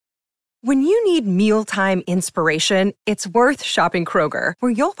When you need mealtime inspiration, it's worth shopping Kroger,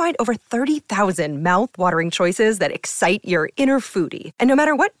 where you'll find over 30,000 mouth-watering choices that excite your inner foodie. And no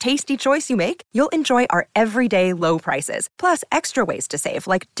matter what tasty choice you make, you'll enjoy our everyday low prices, plus extra ways to save,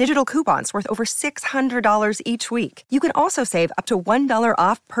 like digital coupons worth over $600 each week. You can also save up to $1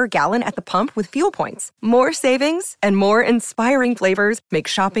 off per gallon at the pump with fuel points. More savings and more inspiring flavors make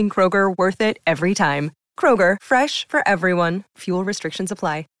shopping Kroger worth it every time. Kroger, fresh for everyone. Fuel restrictions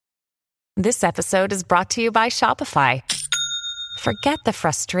apply. This episode is brought to you by Shopify. Forget the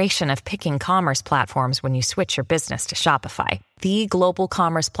frustration of picking commerce platforms when you switch your business to Shopify, the global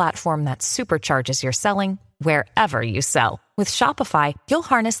commerce platform that supercharges your selling wherever you sell. With Shopify, you'll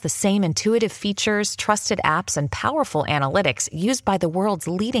harness the same intuitive features, trusted apps, and powerful analytics used by the world's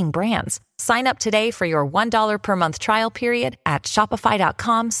leading brands. Sign up today for your $1 per month trial period at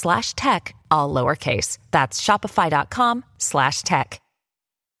shopify.com/tech, all lowercase. That's shopify.com/tech.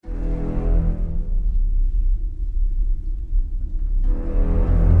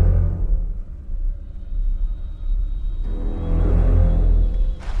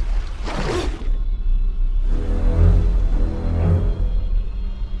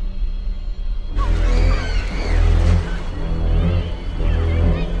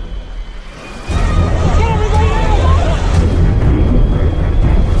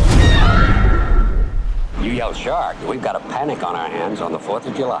 Shark, we've got a panic on our hands on the 4th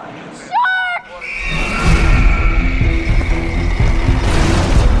of July. Shark!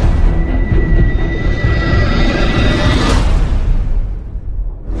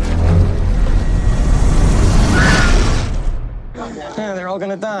 Yeah, they're all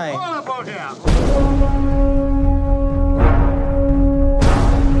gonna die.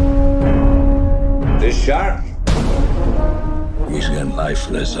 This shark, he's got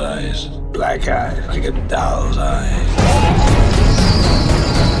lifeless eyes. Black eyes, like a doll's eyes.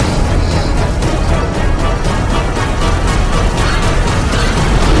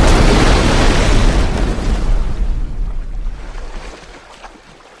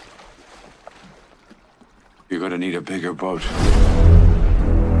 You're gonna need a bigger boat.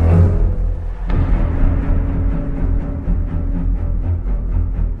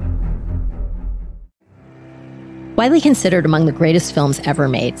 Widely considered among the greatest films ever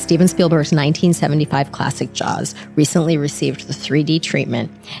made, Steven Spielberg's 1975 classic Jaws recently received the 3D treatment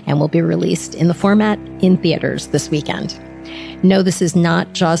and will be released in the format in theaters this weekend. No, this is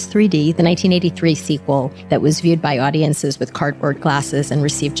not Jaws 3D, the 1983 sequel that was viewed by audiences with cardboard glasses and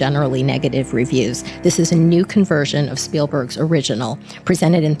received generally negative reviews. This is a new conversion of Spielberg's original,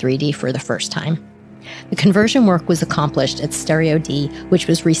 presented in 3D for the first time. The conversion work was accomplished at Stereo D, which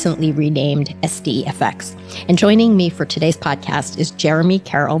was recently renamed SDFX. And joining me for today's podcast is Jeremy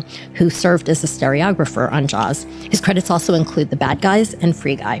Carroll, who served as a stereographer on Jaws. His credits also include The Bad Guys and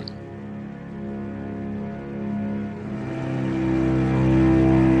Free Guy.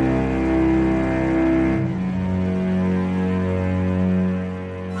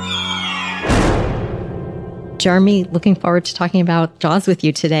 Jeremy, looking forward to talking about Jaws with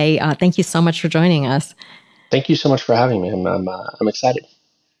you today. Thank you so much for joining us. Thank you so much for having me. I'm excited.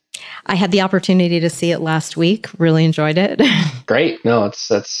 I had the opportunity to see it last week. Really enjoyed it. Great. No,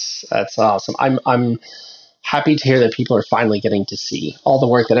 that's awesome. I'm happy to hear that people are finally getting to see all the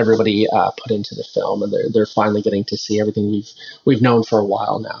work that everybody put into the film, and they're finally getting to see everything we've known for a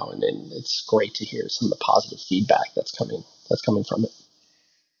while now, and it's great to hear some of the positive feedback that's coming from it.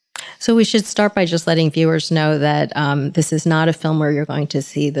 So we should start by just letting viewers know that this is not a film where you're going to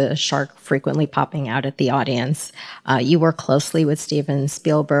see the shark frequently popping out at the audience. You work closely with Steven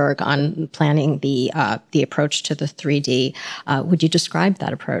Spielberg on planning the approach to the 3D. Would you describe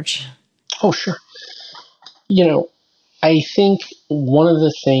that approach? Oh, sure. I think one of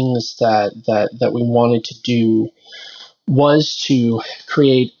the things that we wanted to do was to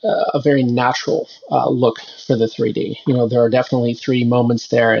create a very natural look for the 3D. There are definitely 3D moments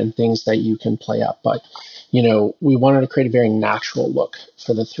there and things that you can play up, but we wanted to create a very natural look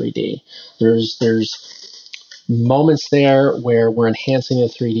for the 3D. There's moments there where we're enhancing the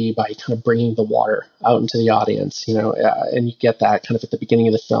 3D by kind of bringing the water out into the audience, and you get that kind of at the beginning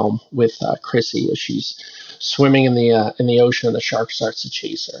of the film with Chrissy as she's swimming in the ocean and the shark starts to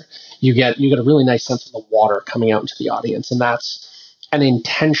chase her. You get a really nice sense of the water coming out into the audience, and that's an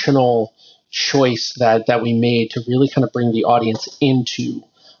intentional choice that we made to really kind of bring the audience into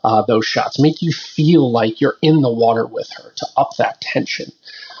those shots, make you feel like you're in the water with her, to up that tension,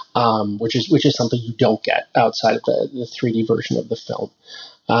 which is something you don't get outside of the 3D version of the film.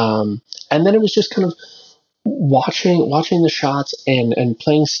 And then it was just kind of watching the shots and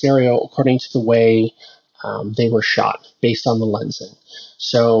playing stereo according to the way they were shot based on the lensing.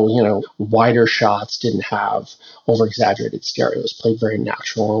 So, wider shots didn't have over-exaggerated stereo. It was played very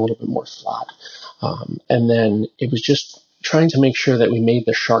natural and a little bit more flat. And then it was just trying to make sure that we made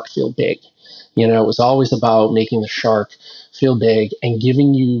the shark feel big. It was always about making the shark feel big and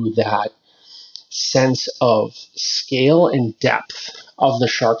giving you that sense of scale and depth of the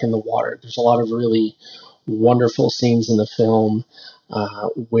shark in the water. There's a lot of really wonderful scenes in the film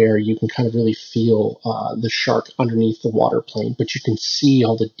where you can kind of really feel the shark underneath the water plane, but you can see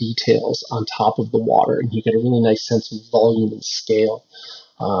all the details on top of the water, and you get a really nice sense of volume and scale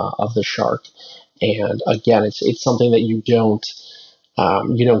of the shark. And again, it's something that you don't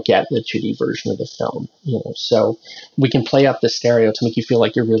get in the 2D version of the film. So we can play up the stereo to make you feel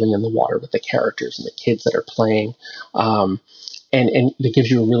like you're really in the water with the characters and the kids that are playing. And it gives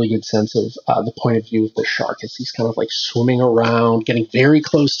you a really good sense of the point of view of the shark as he's kind of like swimming around, getting very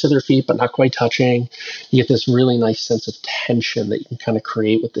close to their feet, but not quite touching. You get this really nice sense of tension that you can kind of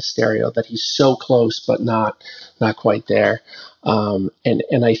create with the stereo, that he's so close, but not quite there. And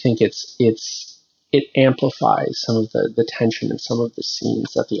I think it amplifies some of the tension in some of the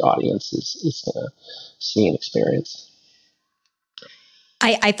scenes that the audience is going to see and experience.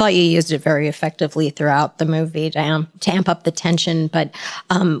 I thought you used it very effectively throughout the movie to amp up the tension. But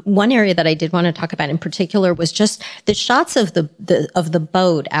one area that I did want to talk about in particular was just the shots of the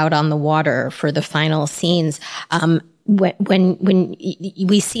boat out on the water for the final scenes. When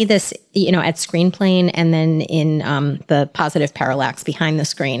we see this, at screenplane and then in the positive parallax behind the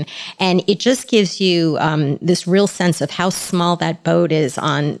screen, and it just gives you this real sense of how small that boat is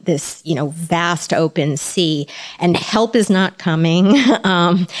on this, vast open sea, and help is not coming,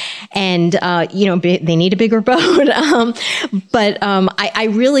 and they need a bigger boat. But I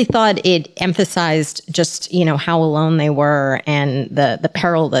really thought it emphasized just how alone they were and the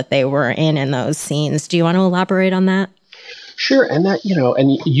peril that they were in those scenes. Do you want to elaborate on that? Sure, and that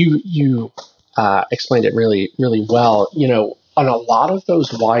and you explained it really, really well. On a lot of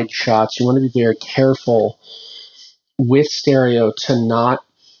those wide shots, you want to be very careful with stereo to not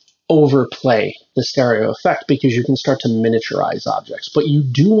overplay the stereo effect, because you can start to miniaturize objects. But you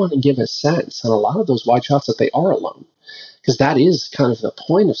do want to give a sense on a lot of those wide shots that they are alone, because that is kind of the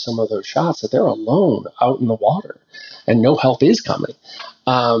point of some of those shots, that they're alone out in the water and no help is coming.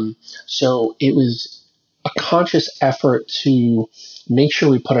 So it was a conscious effort to make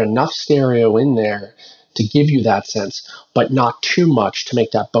sure we put enough stereo in there to give you that sense, but not too much to make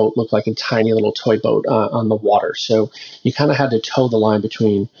that boat look like a tiny little toy boat on the water. So you kind of had to toe the line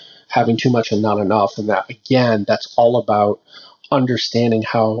between having too much and not enough. And that, again, that's all about understanding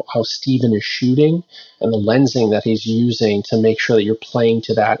how Steven is shooting and the lensing that he's using to make sure that you're playing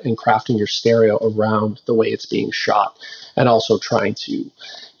to that and crafting your stereo around the way it's being shot, and also trying to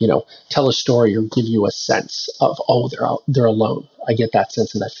tell a story or give you a sense of, they're alone. I get that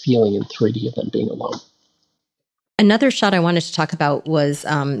sense and that feeling in 3D of them being alone. Another shot I wanted to talk about was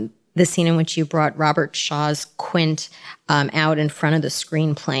the scene in which you brought Robert Shaw's Quint out in front of the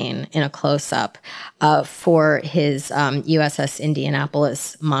screen plane in a close-up for his USS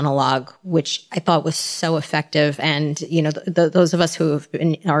Indianapolis monologue, which I thought was so effective. And, those of us who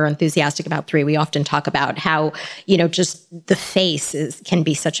are enthusiastic about 3, we often talk about how, just the face can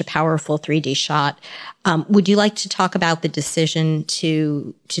be such a powerful 3D shot. Would you like to talk about the decision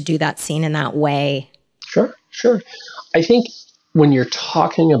to do that scene in that way? Sure. I think when you're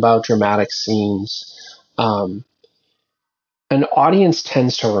talking about dramatic scenes, an audience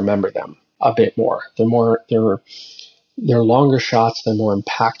tends to remember them a bit more. They're longer shots, they're more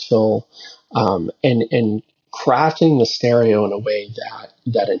impactful, and crafting the stereo in a way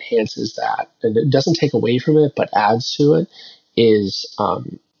that enhances that, and it doesn't take away from it, but adds to it, is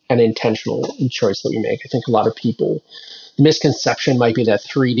an intentional choice that we make. I think a lot of people, the misconception might be that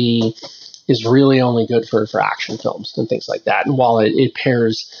 3D is really only good for action films and things like that. And while it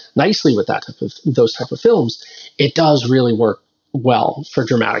pairs nicely with those type of films, it does really work well for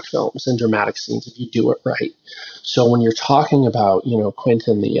dramatic films and dramatic scenes if you do it right. So when you're talking about, Quint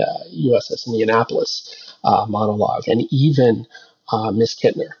and the USS Indianapolis monologue, and even Miss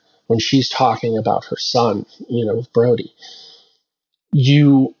Kittner, when she's talking about her son, with Brody,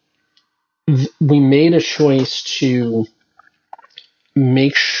 we made a choice to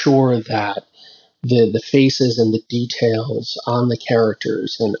make sure that the faces and the details on the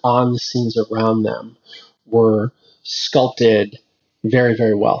characters and on the scenes around them were sculpted very,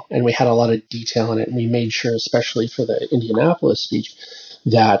 very well. And we had a lot of detail in it. And we made sure, especially for the Indianapolis speech,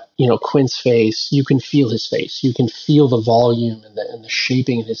 that, Quint's face, you can feel his face. You can feel the volume and the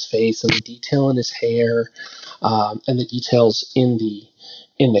shaping in his face and the detail in his hair, and the details in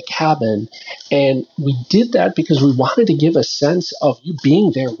in the cabin. And we did that because we wanted to give a sense of you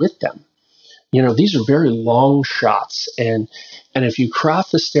being there with them. These are very long shots, and if you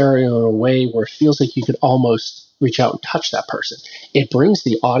craft the stereo in a way where it feels like you could almost reach out and touch that person, it brings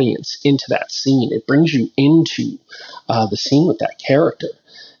the audience into that scene. It brings you into the scene with that character.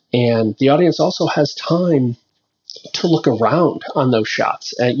 And the audience also has time to look around on those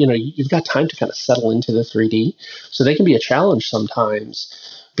shots. You've got time to kind of settle into the 3D. So they can be a challenge sometimes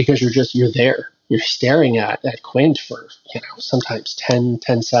because you're there. You're staring at Quint for, sometimes 10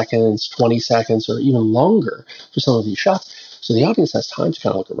 seconds, 20 seconds, or even longer for some of these shots. So the audience has time to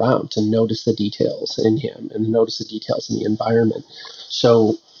kind of look around to notice the details in him and notice the details in the environment.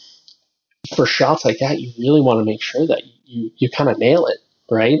 So for shots like that, you really want to make sure that you kind of nail it,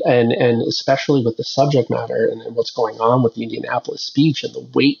 right? And especially with the subject matter and what's going on with the Indianapolis speech and the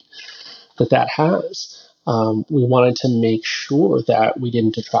weight that has. We wanted to make sure that we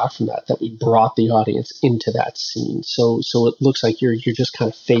didn't detract from that we brought the audience into that scene. So it looks like you're just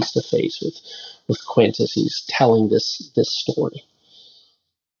kind of face to face with Quint as he's telling this story.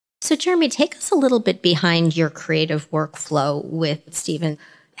 So Jeremy, take us a little bit behind your creative workflow with Steven.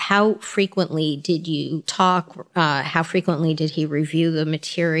 How frequently did you talk? How frequently did he review the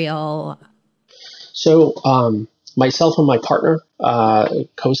material? So myself and my partner,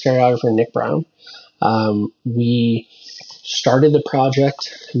 co-stereographer Nick Brown, we started the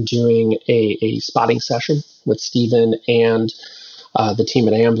project doing a spotting session with Steven and the team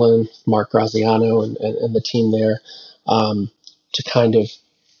at Amblin, Mark Graziano and the team there, to kind of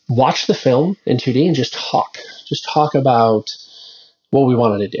watch the film in 2D and just talk about what we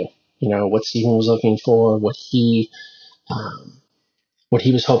wanted to do. What Steven was looking for, what he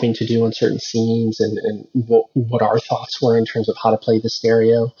was hoping to do in certain scenes, and what our thoughts were in terms of how to play the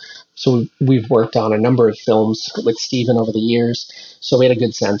stereo. So we've worked on a number of films with Steven over the years, so we had a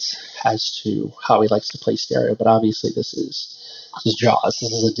good sense as to how he likes to play stereo. But obviously this is Jaws.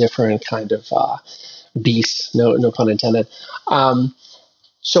 This is a different kind of beast, no pun intended.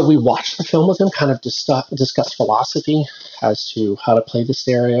 So we watched the film with him, kind of discuss philosophy as to how to play the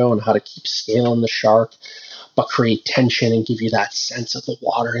stereo and how to keep scaling the shark, but create tension and give you that sense of the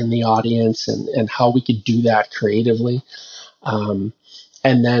water in the audience, and how we could do that creatively.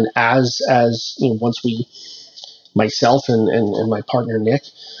 And then as once myself and my partner Nick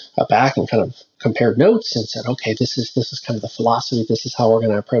got back and kind of compared notes and said, okay, this is kind of the philosophy, this is how we're going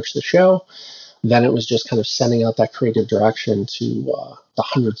to approach the show. Then it was just kind of sending out that creative direction to the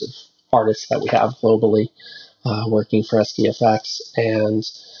hundreds of artists that we have globally working for SDFX, and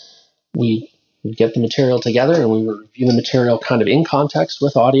we get the material together and we would review the material kind of in context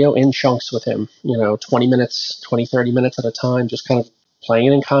with audio in chunks with him, 20 minutes, 30 minutes at a time, just kind of playing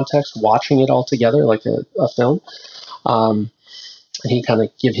it in context, watching it all together like a film. And he kind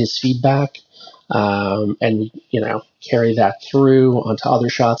of give his feedback, and carry that through onto other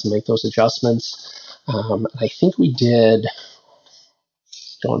shots and make those adjustments. I think we did,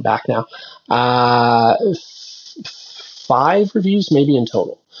 going back now, 5 reviews maybe in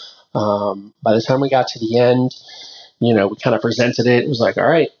total. By the time we got to the end, we kind of presented it. It was like, all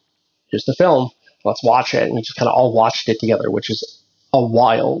right, here's the film. Let's watch it. And we just kind of all watched it together, which is a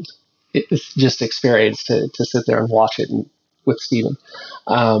wild just experience to sit there and watch it with Steven.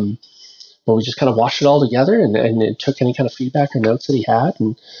 But we just kind of watched it all together and took any kind of feedback or notes that he had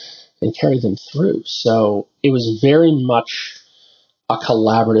and carried them through. So it was very much a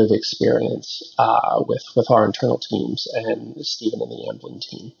collaborative experience with our internal teams and Steven and the Amblin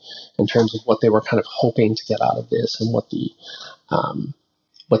team in terms of what they were kind of hoping to get out of this and what the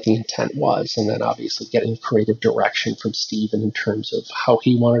intent was, and then obviously getting creative direction from Steven in terms of how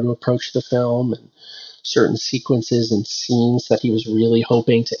he wanted to approach the film and certain sequences and scenes that he was really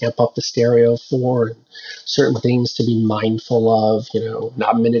hoping to amp up the stereo for, and certain things to be mindful of,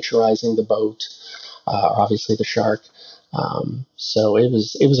 not miniaturizing the boat, or obviously the shark. So it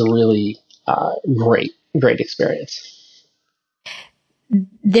was a really great experience.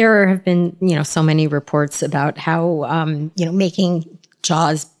 There have been, so many reports about how, making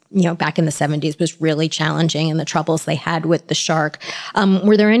Jaws, back in the 70s was really challenging and the troubles they had with the shark.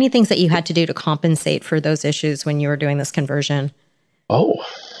 Were there any things that you had to do to compensate for those issues when you were doing this conversion? Oh,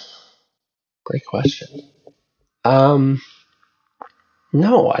 great question. No,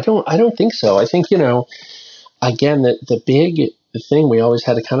 I don't think so. I think, again, the big thing we always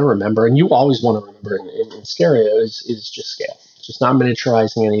had to kind of remember, and you always want to remember in stereo, is just scale. Just not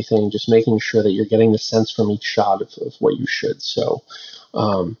miniaturizing anything, just making sure that you're getting the sense from each shot of what you should. So,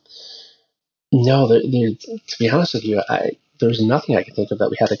 no, to be honest with you, there's nothing I can think of that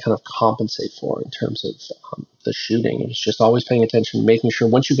we had to kind of compensate for in terms of the shooting. It was just always paying attention, making sure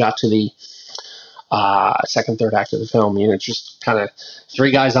once you got to the second, third act of the film, just kind of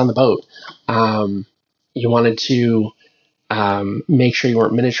three guys on the boat. You wanted to make sure you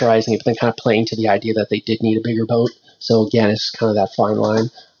weren't miniaturizing it, but then kind of playing to the idea that they did need a bigger boat. So again, it's kind of that fine line.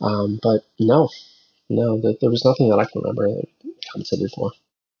 But no, there was nothing that I can remember that I considered for.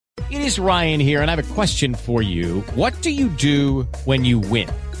 It is Ryan here, and I have a question for you. What do you do when you win?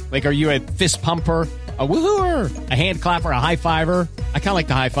 Like, are you a fist pumper, a woohooer, a hand clapper, a high fiver? I kind of like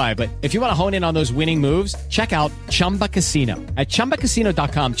the high five, but if you want to hone in on those winning moves, check out Chumba Casino. At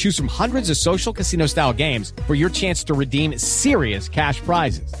ChumbaCasino.com, choose from hundreds of social casino-style games for your chance to redeem serious cash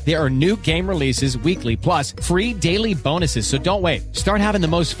prizes. There are new game releases weekly, plus free daily bonuses, so don't wait. Start having the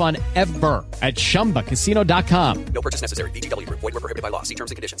most fun ever at ChumbaCasino.com. No purchase necessary. VGW. Void where prohibited by law. See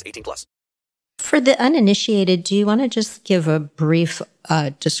terms and conditions. 18+. For the uninitiated, do you want to just give a brief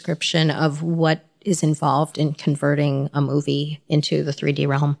description of what is involved in converting a movie into the 3D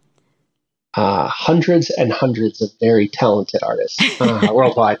realm? Hundreds and hundreds of very talented artists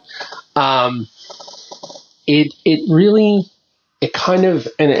worldwide. It kind of,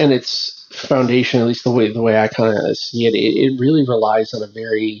 and its foundation, at least the way I kind of see it, it really relies on a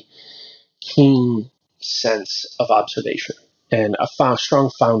very keen sense of observation and a strong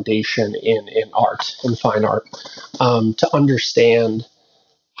foundation in art and fine art, to understand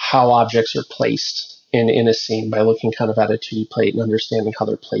how objects are placed in a scene by looking kind of at a 2D plate and understanding how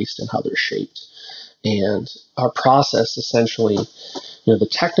they're placed and how they're shaped. And our process, essentially, the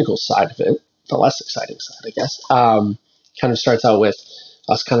technical side of it, the less exciting side, I guess, kind of starts out with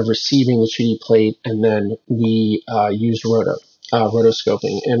us kind of receiving the 2D plate, and then we use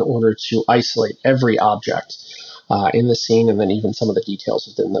rotoscoping in order to isolate every object in the scene, and then even some of the details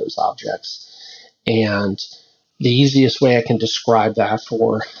within those objects. And the easiest way I can describe that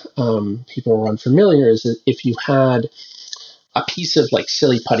for people who are unfamiliar is that if you had a piece of like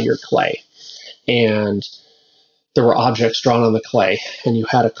silly putty or clay, and there were objects drawn on the clay, and you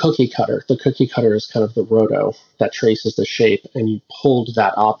had a cookie cutter. The cookie cutter is kind of the roto that traces the shape, and you pulled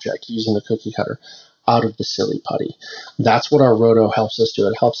that object using the cookie cutter out of the silly putty. That's what our roto helps us do.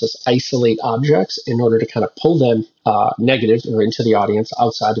 It helps us isolate objects in order to kind of pull them negative or into the audience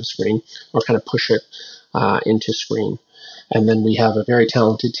outside of screen, or kind of push it into screen. And then we have a very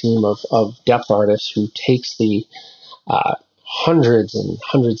talented team of depth artists who takes the hundreds and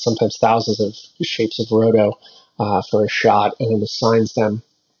hundreds, sometimes thousands of shapes of roto for a shot, and then assigns them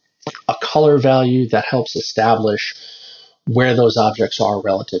a color value that helps establish where those objects are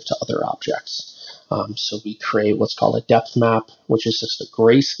relative to other objects. So we create what's called a depth map, which is just a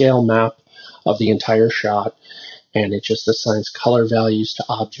grayscale map of the entire shot, and it just assigns color values to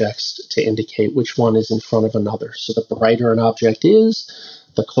objects to indicate which one is in front of another. So the brighter an object is,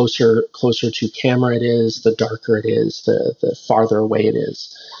 the closer to camera it is, the darker it is, the farther away it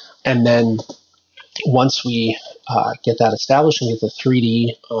is. And then once we get that established and get the 3D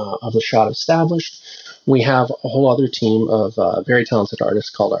of the shot established, we have a whole other team of very talented artists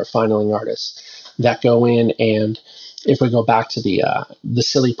called our finaling artists that go in, and if we go back to the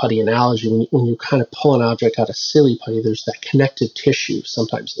silly putty analogy, when you kind of pull an object out of silly putty, there's that connective tissue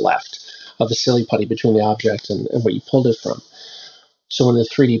sometimes left of the silly putty between the object and what you pulled it from. So in the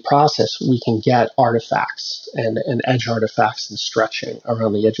 3D process, we can get artifacts and edge artifacts and stretching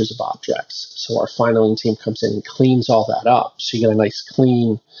around the edges of objects. So our finaling team comes in and cleans all that up, so you get a nice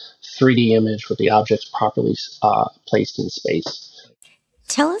clean 3D image with the objects properly placed in space.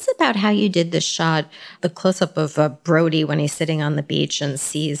 Tell us about how you did this shot, the close-up of Brody when he's sitting on the beach and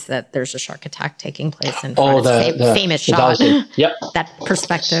sees that there's a shark attack taking place in front of his famous shot. Yep. That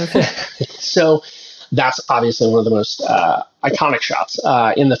perspective. So that's obviously one of the most iconic shots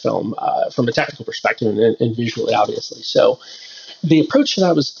in the film from a technical perspective and visually, obviously. So the approach to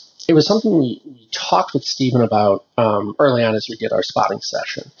that was something we talked with Stephen about early on as we did our spotting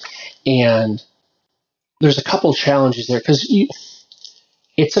session. And there's a couple of challenges there because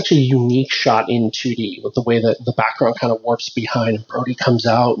it's such a unique shot in 2D with the way that the background kind of warps behind and Brody comes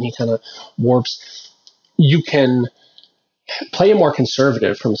out and he kind of warps. You can play it more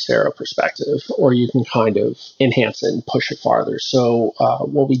conservative from a stereo perspective, or you can kind of enhance it and push it farther. So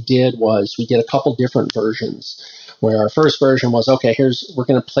what we did was we did a couple different versions, where our first version was, okay, we're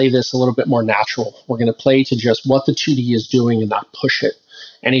going to play this a little bit more natural. We're going to play to just what the 2D is doing and not push it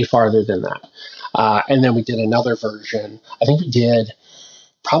any farther than that. And then we did another version. I think we did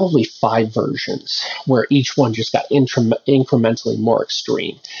probably 5 versions where each one just got incrementally more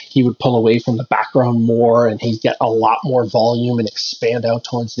extreme. He would pull away from the background more and he'd get a lot more volume and expand out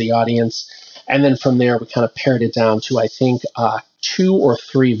towards the audience. And then from there, we kind of pared it down to, I think, 2 or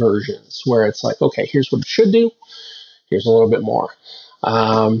 3 versions where it's like, okay, here's what it should do. Here's a little bit more.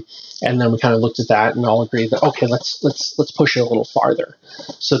 And then we kind of looked at that and all agreed that, okay, let's push it a little farther.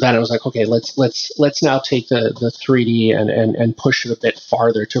 So then it was like, okay, let's now take the 3D and push it a bit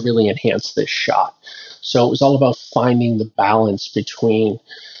farther to really enhance this shot. So it was all about finding the balance between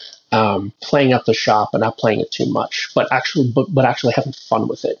playing up the shot but not playing it too much, but actually having fun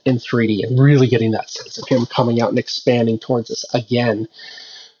with it in 3D and really getting that sense of him coming out and expanding towards us again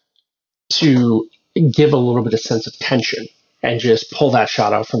to give a little bit of sense of tension and just pull that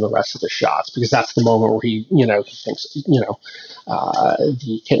shot out from the rest of the shots, because that's the moment where he thinks,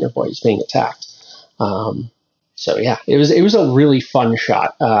 the Kintner boy is being attacked. So yeah, it was a really fun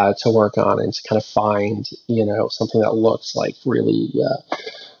shot to work on and to kind of find, something that looks like really,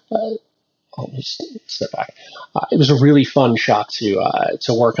 let me step back. It was a really fun shot to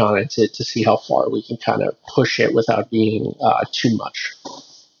work on and to see how far we can kind of push it without being too much.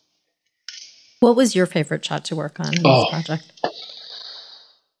 What was your favorite shot to work on in this project?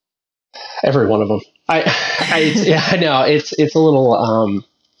 Every one of them. I know it's a little.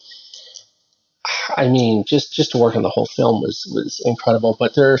 Just to work on the whole film was incredible.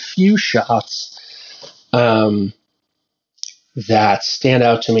 But there are a few shots that stand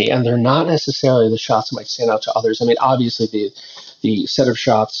out to me, and they're not necessarily the shots that might stand out to others. I mean, obviously the set of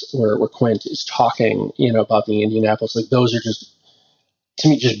shots where Quint is talking, about the Indianapolis, like those are just, to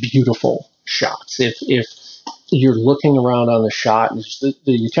me, just beautiful shots. If you're looking around on the shot, and just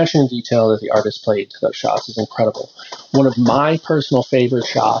the attention to detail that the artist played to those shots is incredible. One of my personal favorite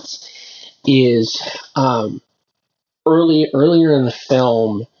shots is earlier in the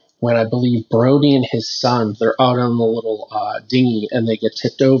film when I believe Brody and his son, they're out on the little dinghy and they get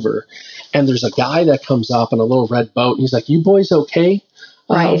tipped over, and there's a guy that comes up in a little red boat and he's like, "You boys okay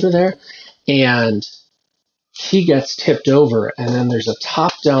over there?" And he gets tipped over, and then there's a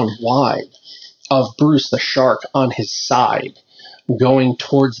top-down wide of Bruce the shark on his side going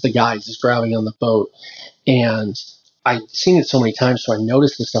towards the guys who's grabbing on the boat. And I've seen it so many times, so I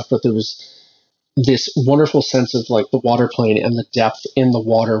noticed this stuff, but there was this wonderful sense of like the water plane and the depth in the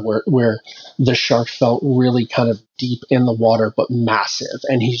water where the shark felt really kind of deep in the water, but massive.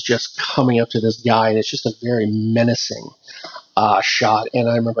 And he's just coming up to this guy, and it's just a very menacing shot. And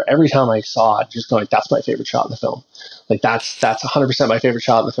I remember every time I saw it, just going, that's my favorite shot in the film. Like that's 100% my favorite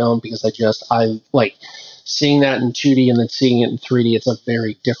shot in the film, because I like seeing that in 2D and then seeing it in 3D. It's a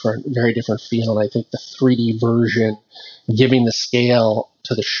very different feel. And I think the 3D version, giving the scale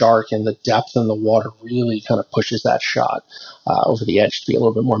to the shark and the depth in the water, really kind of pushes that shot over the edge to be a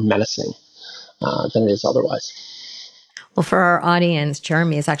little bit more menacing than it is otherwise. Well, for our audience,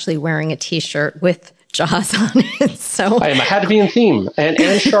 Jeremy is actually wearing a T-shirt with Jaws on it. So I had to be in theme, and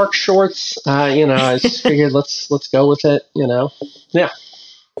shark shorts. I just figured let's go with it. Yeah.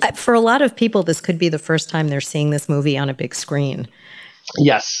 For a lot of people, this could be the first time they're seeing this movie on a big screen.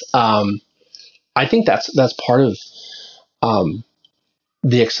 Yes, I think that's part of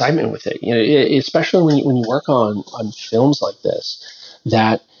the excitement with it. Especially when you work on films like this,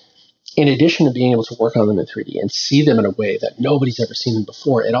 that in addition to being able to work on them in 3D and see them in a way that nobody's ever seen them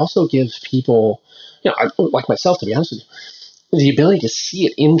before, it also gives people, like myself, to be honest with you, the ability to see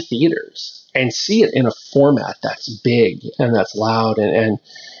it in theaters and see it in a format that's big and that's loud and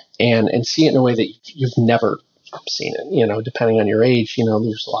see it in a way that you've never seen it. Depending on your age,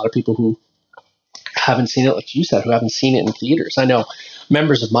 there's a lot of people who haven't seen it, like you said, who haven't seen it in theaters. I know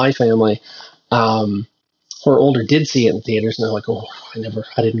members of my family who are older did see it in theaters, and they're like, "Oh, I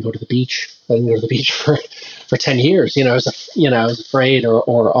didn't go to the beach. I didn't go to the beach for 10 years. I was afraid, or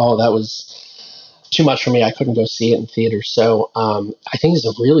oh, that was too much for me. I couldn't go see it in theaters." So I think it's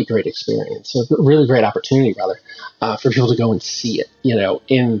a really great experience, a really great opportunity, rather, for people to go and see it,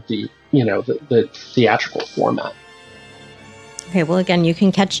 in the theatrical format. Okay, well, again, you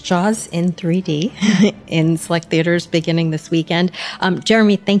can catch Jaws in 3D in select theaters beginning this weekend.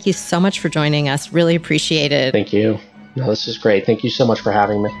 Jeremy, thank you so much for joining us. Really appreciate it. Thank you. No, this is great. Thank you so much for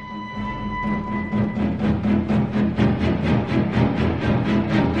having me.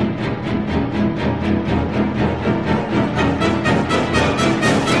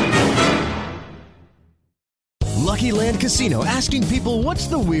 Lucky Land Casino, asking people, what's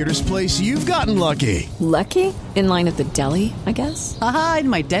the weirdest place you've gotten lucky? Lucky? In line at the deli, I guess? Aha, in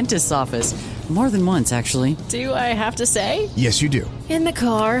my dentist's office. More than once, actually. Do I have to say? Yes, you do. In the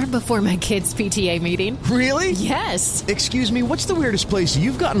car before my kids' PTA meeting. Really? Yes. Excuse me, what's the weirdest place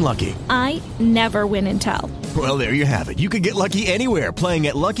you've gotten lucky? I never win and tell. Well, there you have it. You can get lucky anywhere, playing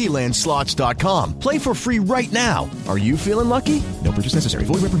at LuckyLandSlots.com. Play for free right now. Are you feeling lucky? No purchase necessary.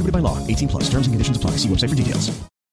 Void where prohibited by law. 18+. Terms and conditions apply. See website for details.